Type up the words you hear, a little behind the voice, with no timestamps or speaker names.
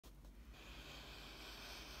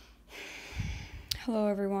Hello,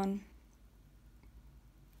 everyone.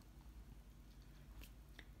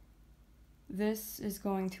 This is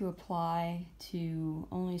going to apply to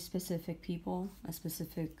only specific people, a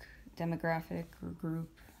specific demographic or group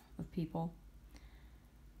of people.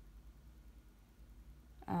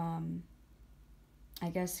 I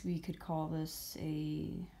guess we could call this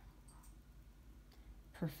a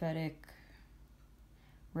prophetic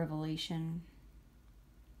revelation,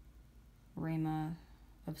 Rhema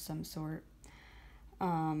of some sort.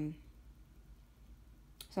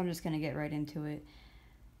 So I'm just going to get right into it.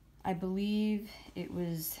 I believe it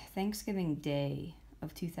was Thanksgiving Day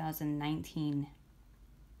of 2019.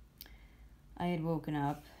 I had woken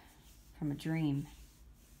up from a dream.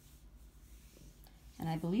 And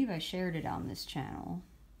I believe I shared it on this channel.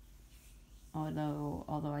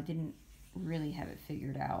 Although I didn't really have it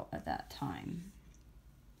figured out at that time.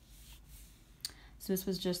 So this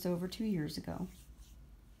was just over 2 years ago.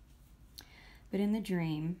 But in the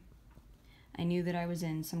dream, I knew that I was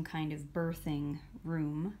in some kind of birthing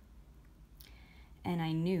room. And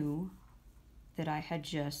I knew that I had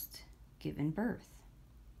just given birth.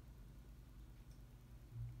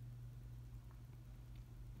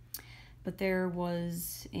 But there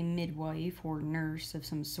was a midwife or nurse of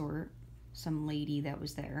some sort, some lady that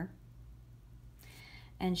was there.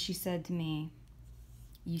 And she said to me,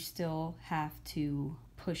 "You still have to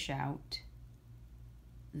push out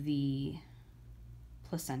the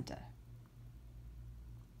placenta."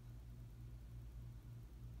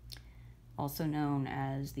 Also known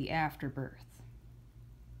as the afterbirth.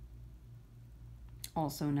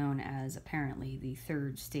 Also known as apparently the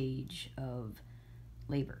third stage of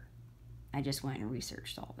labor. I just went and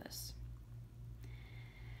researched all this.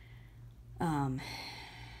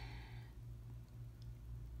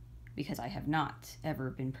 Because I have not ever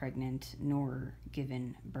been pregnant nor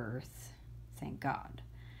given birth, thank God.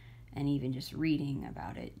 And even just reading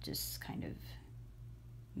about it just kind of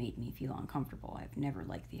made me feel uncomfortable. I've never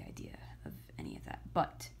liked the idea of any of that.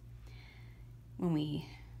 But when we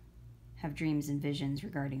have dreams and visions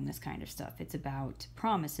regarding this kind of stuff, it's about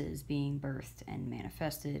promises being birthed and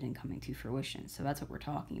manifested and coming to fruition. So that's what we're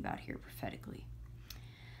talking about here prophetically.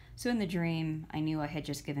 So in the dream, I knew I had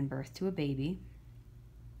just given birth to a baby.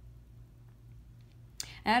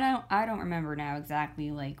 And I don't remember now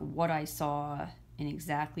exactly like what I saw in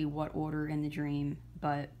exactly what order in the dream,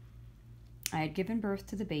 but I had given birth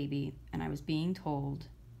to the baby, and I was being told,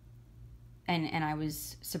 and I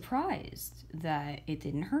was surprised that it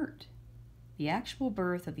didn't hurt. The actual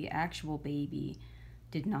birth of the actual baby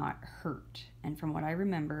did not hurt. And from what I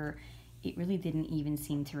remember, it really didn't even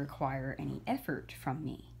seem to require any effort from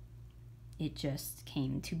me. It just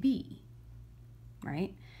came to be,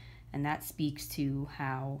 right? And that speaks to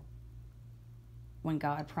how when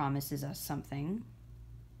God promises us something,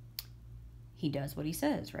 He does what He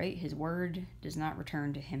says, right? His word does not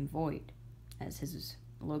return to Him void. As His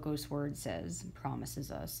Logos word says,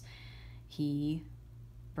 promises us, He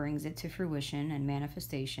brings it to fruition and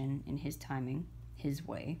manifestation in His timing, His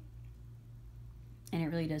way. And it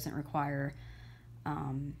really doesn't require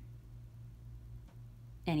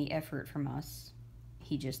any effort from us.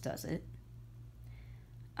 He just does it.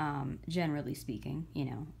 Generally speaking,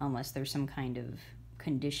 unless there's some kind of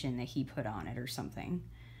condition that He put on it or something.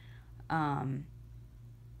 But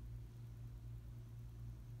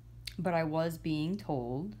I was being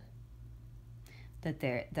told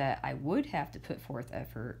that I would have to put forth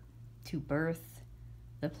effort to birth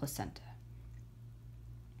the placenta.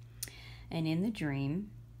 And in the dream,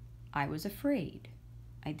 I was afraid.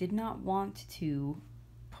 I did not want to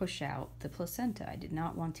push out the placenta. I did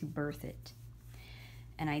not want to birth it.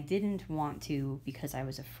 And I didn't want to because I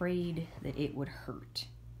was afraid that it would hurt.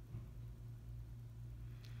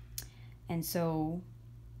 And so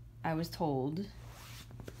I was told,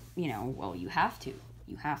 well, you have to,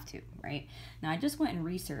 right? Now, I just went and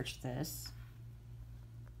researched this.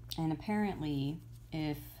 And apparently,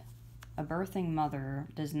 if a birthing mother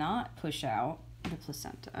does not push out the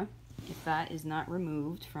placenta, if that is not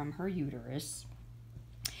removed from her uterus,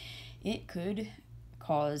 it could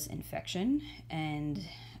cause infection and,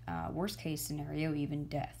 worst case scenario, even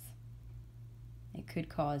death. It could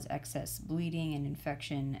cause excess bleeding and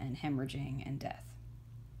infection and hemorrhaging and death.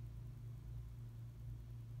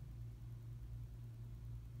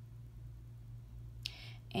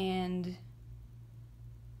 And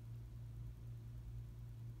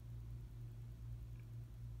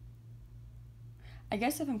I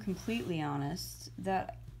guess if I'm completely honest,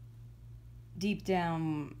 that deep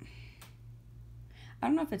down, I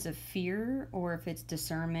don't know if it's a fear or if it's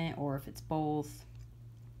discernment or if it's both.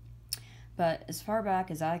 But as far back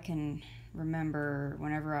as I can remember,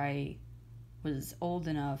 whenever I was old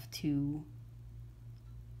enough to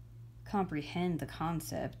comprehend the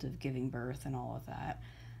concept of giving birth and all of that,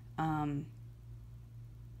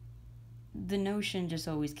 the notion just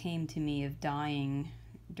always came to me of dying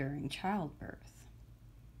during childbirth.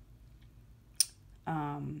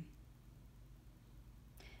 And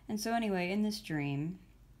so anyway, in this dream,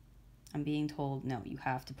 I'm being told, no, you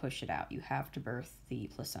have to push it out. You have to birth the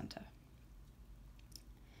placenta.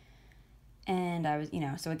 And I was,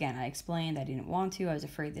 so again, I explained I didn't want to. I was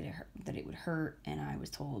afraid that it would hurt, and I was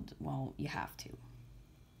told, well, you have to.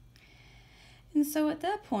 And so at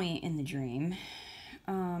that point in the dream,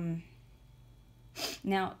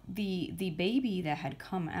 now the baby that had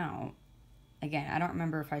come out, again, I don't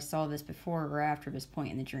remember if I saw this before or after this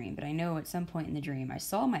point in the dream, but I know at some point in the dream I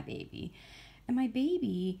saw my baby, and my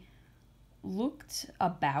baby looked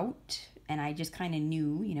about, and I just kind of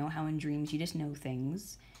knew, how in dreams you just know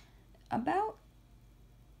things, about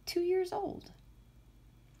 2 years old.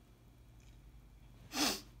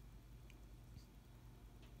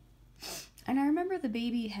 And I remember the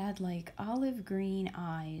baby had like olive green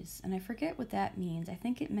eyes, and I forget what that means. I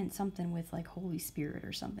think it meant something with like Holy Spirit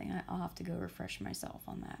or something. I'll have to go refresh myself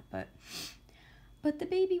on that. But the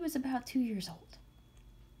baby was about 2 years old.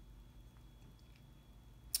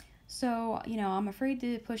 So, I'm afraid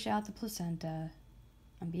to push out the placenta.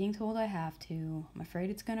 I'm being told I have to. I'm afraid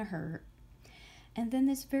it's going to hurt. And then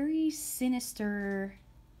this very sinister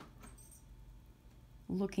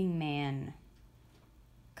looking man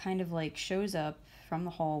kind of like shows up from the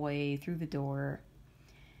hallway through the door,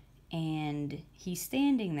 and he's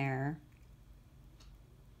standing there.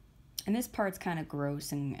 And this part's kind of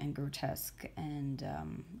gross and grotesque and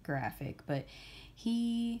graphic, but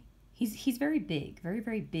he's very big, very,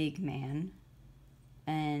 very big man,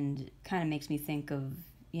 and kind of makes me think of,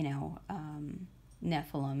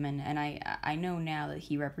 Nephilim, and I know now that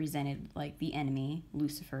he represented like the enemy,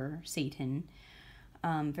 Lucifer, Satan.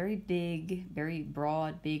 Very big, very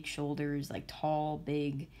broad, big shoulders, like tall,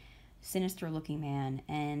 big, sinister looking man.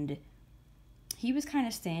 And he was kind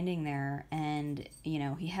of standing there, and,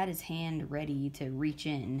 he had his hand ready to reach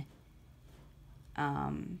in.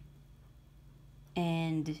 And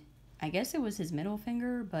I guess it was his middle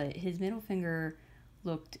finger, but his middle finger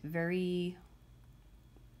looked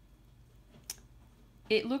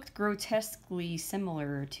it looked grotesquely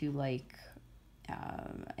similar to like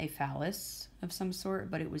a phallus of some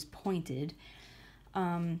sort, but it was pointed.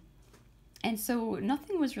 And so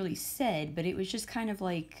nothing was really said, but it was just kind of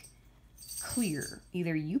like clear.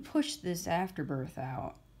 Either you push this afterbirth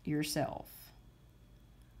out yourself,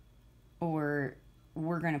 or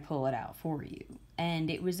we're going to pull it out for you. And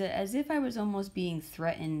it was as if I was almost being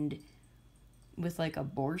threatened with like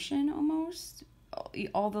abortion almost,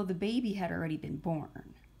 although the baby had already been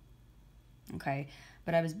born. Okay?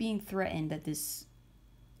 But I was being threatened that this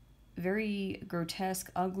very grotesque,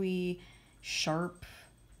 ugly, sharp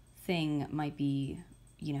thing might be,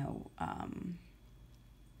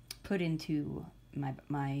 put into my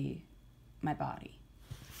body.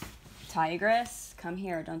 Tigress, come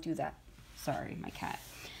here. Don't do that. Sorry, my cat.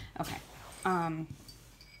 Okay.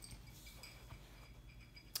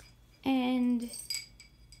 And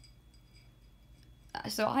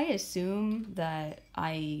so I assume that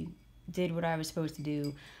I did what I was supposed to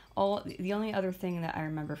do. The only other thing that I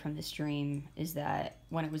remember from this dream is that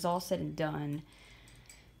when it was all said and done,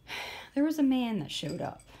 there was a man that showed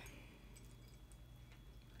up.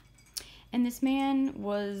 And this man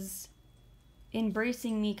was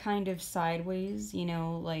embracing me kind of sideways,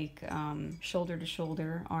 like shoulder to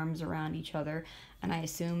shoulder, arms around each other. And I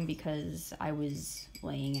assume because I was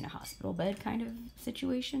laying in a hospital bed kind of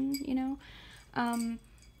situation,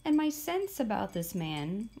 And my sense about this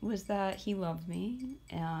man was that he loved me.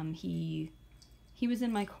 He was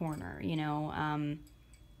in my corner,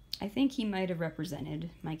 I think he might have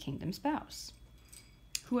represented my kingdom spouse,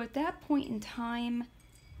 who at that point in time,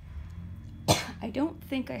 I don't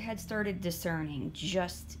think I had started discerning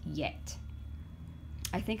just yet.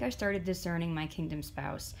 I think I started discerning my kingdom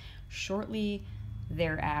spouse shortly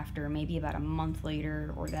thereafter, maybe about a month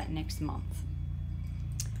later or that next month.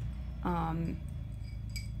 So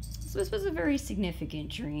this was a very significant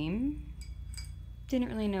dream. Didn't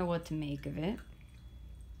really know what to make of it.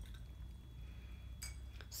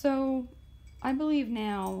 So I believe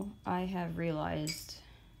now I have realized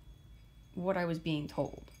what I was being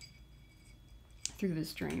told through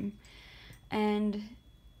this dream. And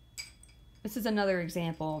this is another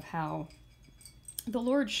example of how the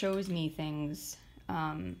Lord shows me things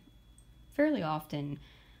fairly often,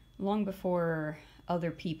 long before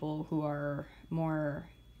other people who are more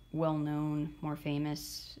well-known, more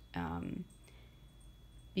famous,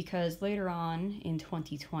 Because later on in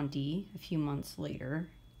 2020, a few months later,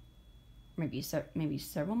 maybe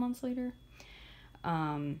several months later,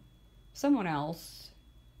 someone else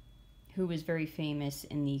who was very famous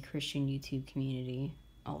in the Christian YouTube community,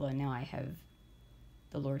 although now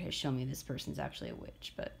the Lord has shown me this person's actually a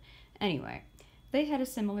witch, but anyway, they had a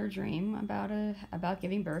similar dream about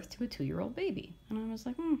giving birth to a 2-year-old baby. And I was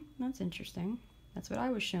like, that's interesting. That's what I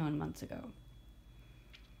was shown months ago.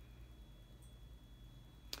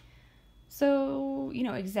 So,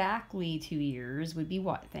 exactly 2 years would be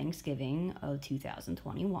what? Thanksgiving of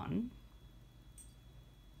 2021.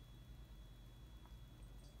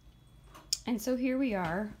 And so here we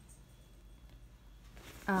are.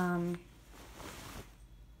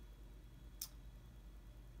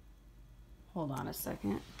 Hold on a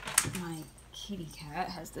second. My kitty cat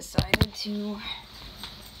has decided to...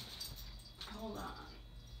 Hold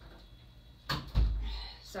on.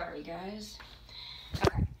 Sorry, guys.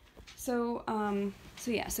 Okay. So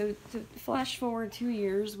to flash forward 2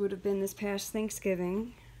 years would have been this past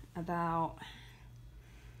Thanksgiving, about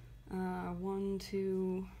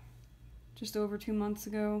just over 2 months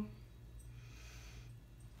ago.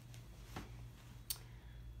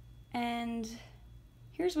 And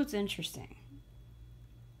here's what's interesting.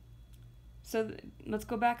 So let's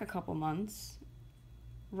go back a couple months.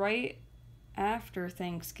 Right after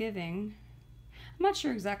Thanksgiving, I'm not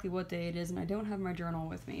sure exactly what day it is, and I don't have my journal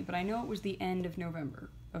with me, but I know it was the end of November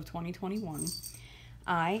of 2021.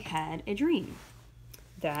 I had a dream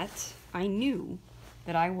that I knew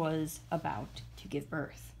that I was about to give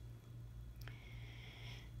birth.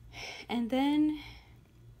 And then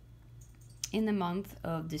in the month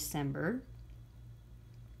of December,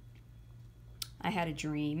 I had a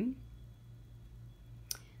dream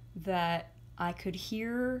that I could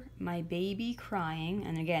hear my baby crying.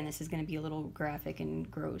 And again, this is going to be a little graphic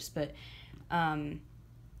and gross, but I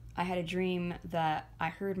had a dream that I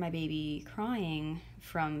heard my baby crying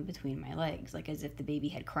from between my legs, like as if the baby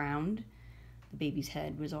had crowned. The baby's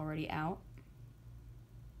head was already out.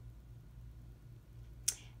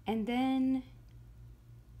 And then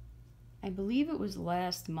I believe it was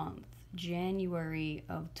last month, January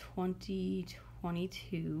of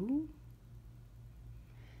 2022.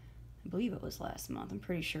 I believe it was last month. I'm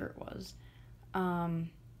pretty sure it was.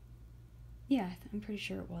 Yeah, I'm pretty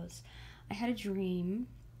sure it was. I had a dream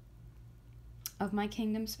of my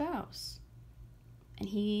kingdom spouse. And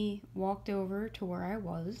he walked over to where I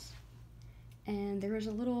was. And there was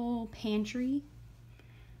a little pantry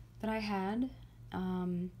that I had.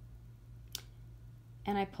 And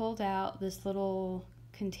I pulled out this little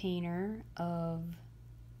container of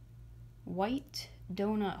white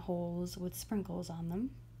donut holes with sprinkles on them,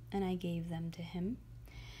 and I gave them to him.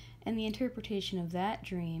 And the interpretation of that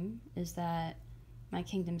dream is that my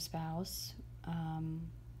kingdom spouse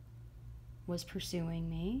was pursuing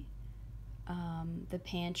me. The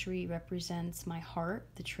pantry represents my heart,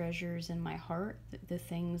 the treasures in my heart, the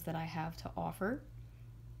things that I have to offer.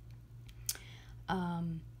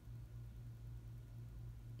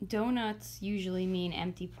 Donuts usually mean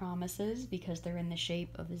empty promises because they're in the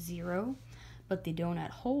shape of a 0, but the donut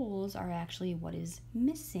holes are actually what is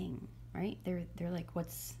missing, right? They're like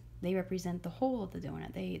they represent the whole of the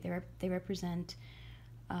donut. They represent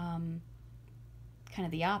kind of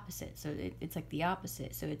the opposite. So it's like the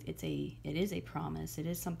opposite. So it is a promise. It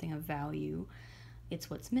is something of value. It's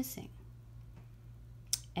what's missing.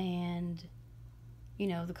 And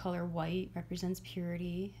the color white represents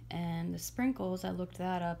purity, and the sprinkles, I looked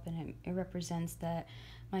that up, and it represents that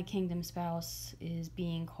my kingdom spouse is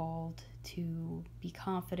being called to be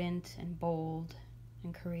confident and bold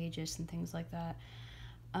and courageous and things like that.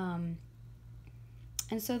 And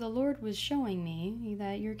so the Lord was showing me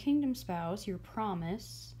that your kingdom spouse, your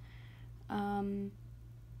promise,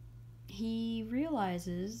 he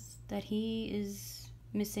realizes that he is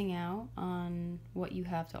missing out on what you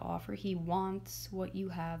have to offer. He wants what you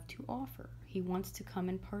have to offer. He wants to come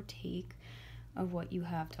and partake of what you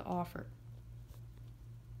have to offer.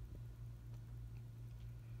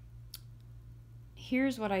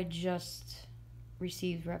 Here's what I just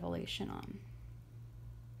received revelation on.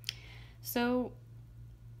 So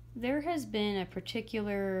there has been a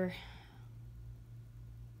particular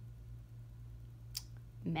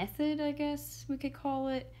method, I guess we could call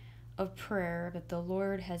it, of prayer that the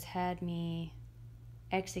Lord has had me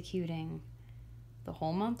executing the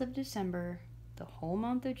whole month of December, the whole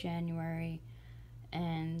month of January,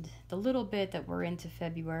 and the little bit that we're into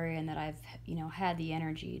February and that I've, had the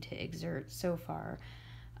energy to exert so far.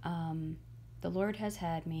 The Lord has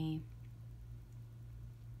had me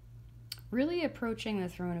really approaching the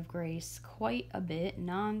throne of grace quite a bit,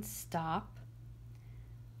 non-stop,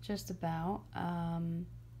 just about. And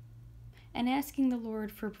asking the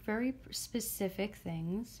Lord for very specific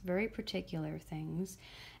things, very particular things.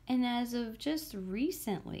 And as of just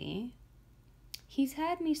recently, He's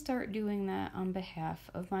had me start doing that on behalf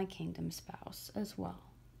of my kingdom spouse as well.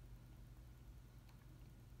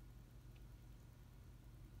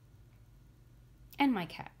 And my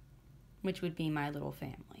cat, which would be my little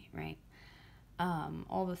family, right?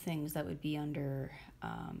 All the things that would be under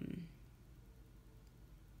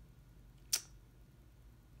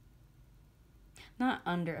not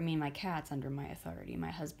under, I mean, my cat's under my authority.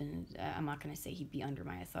 My husband, I'm not going to say he'd be under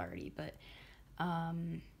my authority, but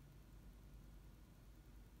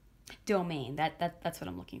domain, that's what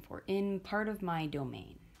I'm looking for. In part of my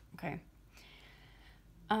domain, okay?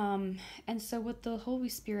 And so what the Holy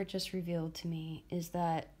Spirit just revealed to me is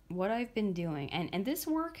that what I've been doing, and this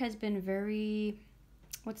work has been very,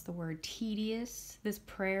 what's the word, tedious, this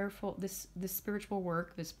prayerful, this spiritual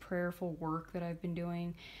work, this prayerful work that I've been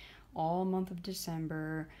doing all month of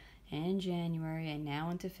December and January and now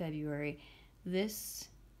into February. This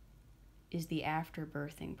is the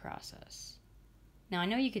after-birthing process. Now, I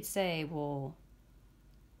know you could say, well,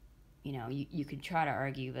 you know, you could try to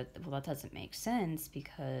argue that, well, that doesn't make sense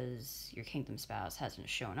because your kingdom spouse hasn't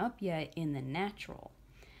shown up yet in the natural.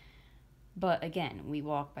 But again, we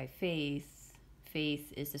walk by faith.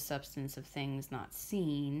 Faith is the substance of things not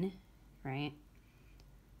seen, right?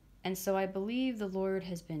 And so I believe the Lord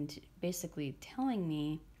has been basically telling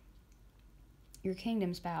me, your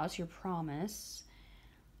kingdom spouse, your promise,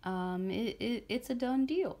 it's a done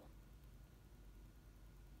deal.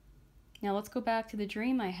 Now let's go back to the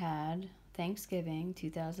dream I had, Thanksgiving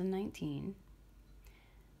 2019,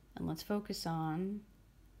 and let's focus on,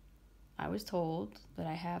 I was told that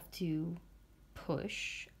I have to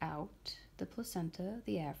push out the placenta,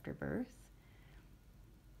 the afterbirth,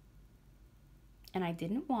 and I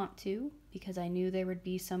didn't want to because I knew there would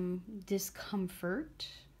be some discomfort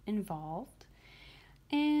involved.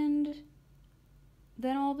 And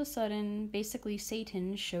then all of a sudden, basically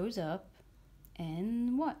Satan shows up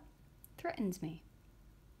and what? Threatens me.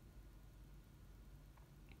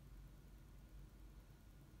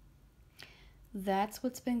 That's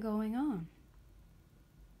what's been going on.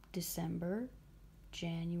 December,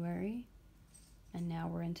 January, and now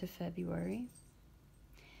we're into February.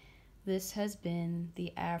 This has been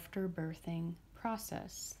the after-birthing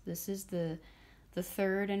process. This is the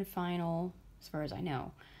third and final, as far as I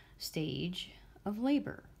know, stage of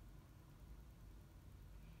labor.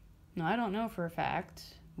 Now, I don't know for a fact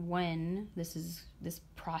when this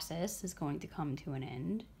process is going to come to an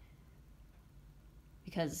end,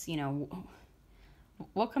 because, you know,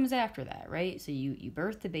 what comes after that, right? So you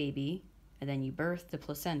birth the baby, and then you birth the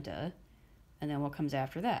placenta, and then what comes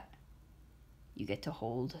after that? You get to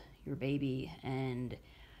hold your baby, and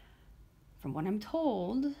from what I'm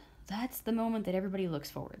told, that's the moment that everybody looks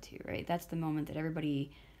forward to, right? That's the moment that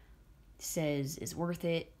everybody says is worth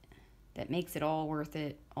it, that makes it all worth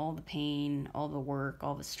it, all the pain, all the work,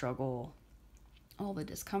 all the struggle, all the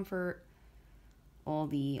discomfort, all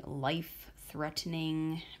the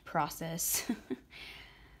life-threatening process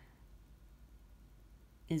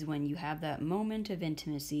is when you have that moment of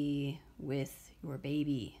intimacy with your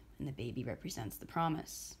baby, and the baby represents the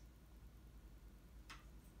promise.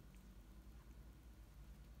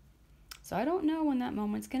 So I don't know when that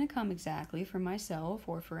moment's going to come exactly for myself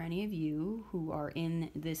or for any of you who are in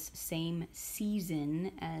this same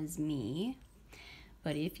season as me.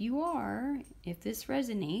 But if you are, if this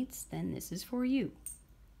resonates, then this is for you.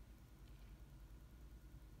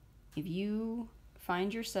 If you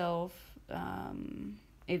find yourself,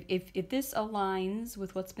 if this aligns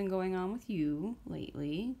with what's been going on with you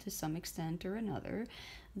lately to some extent or another,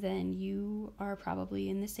 then you are probably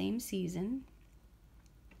in the same season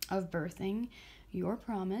of birthing your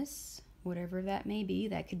promise, whatever that may be.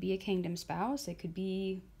 That could be a kingdom spouse, it could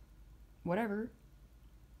be whatever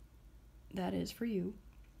that is for you.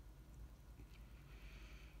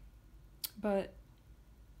 But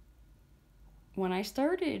when I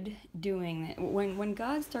started doing it, when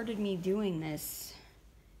God started me doing this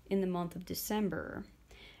in the month of December,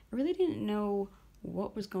 I really didn't know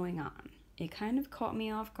what was going on. It kind of caught me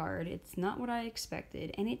off guard. It's not what I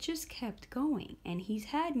expected, and it just kept going, and he's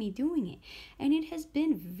had me doing it, and it has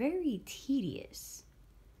been very tedious.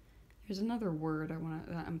 There's another word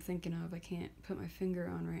I'm thinking of. I can't put my finger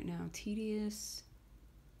on right now. Tedious.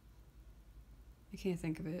 I can't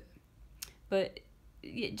think of it. But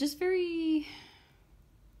just very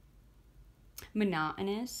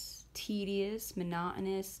monotonous, tedious,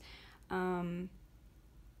 monotonous.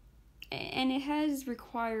 And it has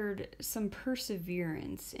required some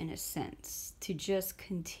perseverance, in a sense, to just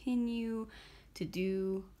continue to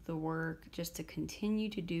do the work, just to continue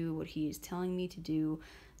to do what he is telling me to do,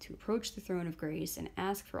 to approach the throne of grace and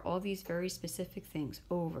ask for all these very specific things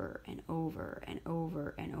over and over and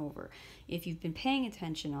over and over. If you've been paying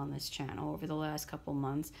attention on this channel over the last couple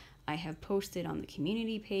months, I have posted on the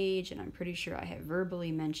community page, and I'm pretty sure I have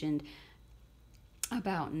verbally mentioned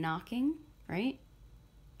about knocking, right?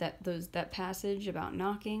 That passage about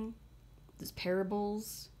knocking, those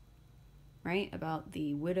parables, right? About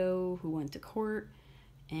the widow who went to court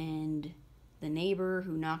and the neighbor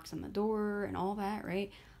who knocks on the door and all that,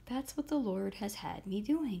 right? That's what the Lord has had me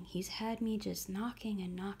doing. He's had me just knocking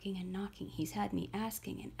and knocking and knocking. He's had me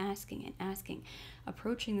asking and asking and asking,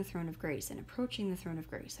 approaching the throne of grace and approaching the throne of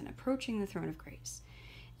grace and approaching the throne of grace.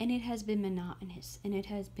 And it has been monotonous, and it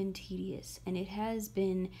has been tedious, and it has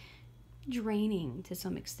been draining to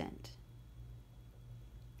some extent.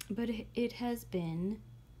 But it has been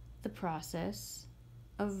the process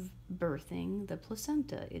of birthing the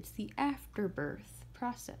placenta. It's the afterbirth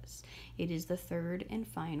process. It is the third and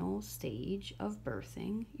final stage of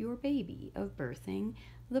birthing your baby, of birthing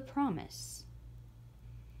the promise.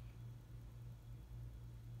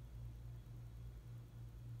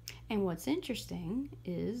 And what's interesting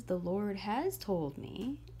is the Lord has told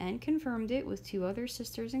me and confirmed it with 2 other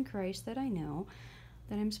sisters in Christ that I know,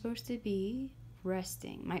 that I'm supposed to be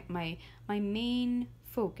resting. My main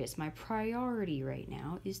focus, my priority right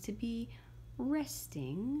now is to be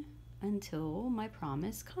resting until my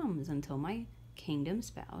promise comes, until my kingdom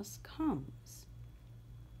spouse comes.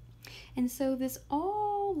 And so this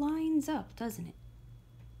all lines up, doesn't it?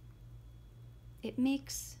 It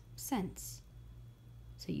makes sense.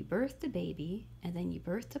 So you birth the baby, and then you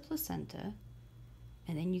birth the placenta,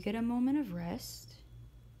 and then you get a moment of rest,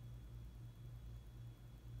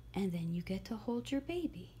 and then you get to hold your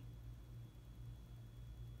baby.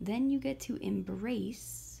 Then you get to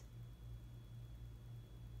embrace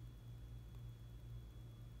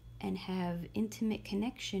and have intimate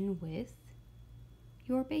connection with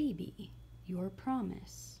your baby, your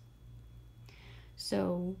promise.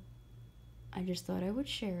 So I just thought I would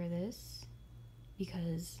share this,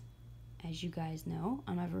 because, as you guys know,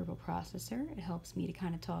 I'm a verbal processor. It helps me to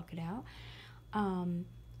kind of talk it out.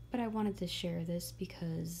 But I wanted to share this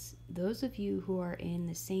because those of you who are in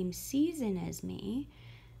the same season as me,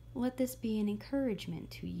 let this be an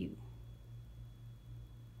encouragement to you.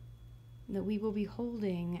 That we will be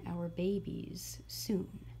holding our babies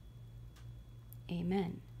soon.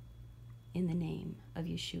 Amen. In the name of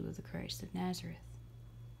Yeshua the Christ of Nazareth.